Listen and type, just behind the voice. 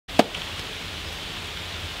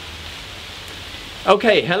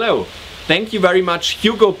Okay, hello. Thank you very much,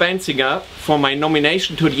 Hugo Benziger, for my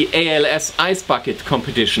nomination to the ALS Ice Bucket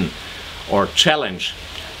competition or challenge.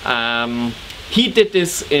 He did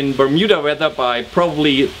this in Bermuda weather by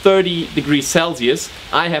probably 30 degrees Celsius.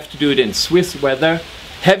 I have to do it in Swiss weather.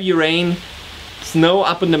 Heavy rain, snow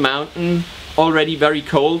up in the mountain, already very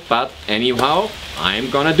cold, but anyhow,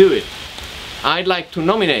 I'm gonna do it. I'd like to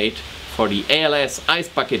nominate for the ALS Ice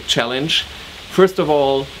Bucket Challenge, first of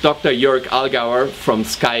all, Dr. Jörg Allgäuer from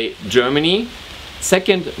Sky, Germany.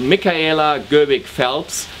 Second, Micha Goebig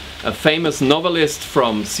Phelps, a famous novelist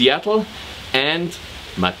from Seattle. And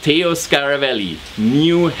Matteo Scaravelli,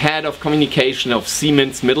 new head of communication of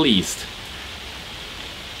Siemens Middle East.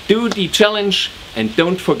 Do the challenge and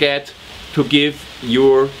don't forget to give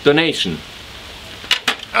your donation.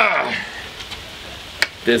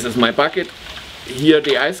 This is my bucket. Here are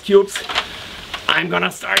the ice cubes. I'm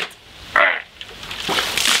gonna start.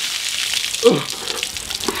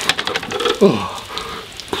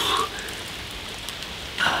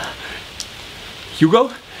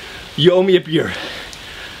 Hugo, you owe me a beer.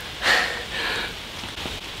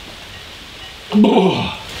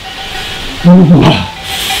 Oh.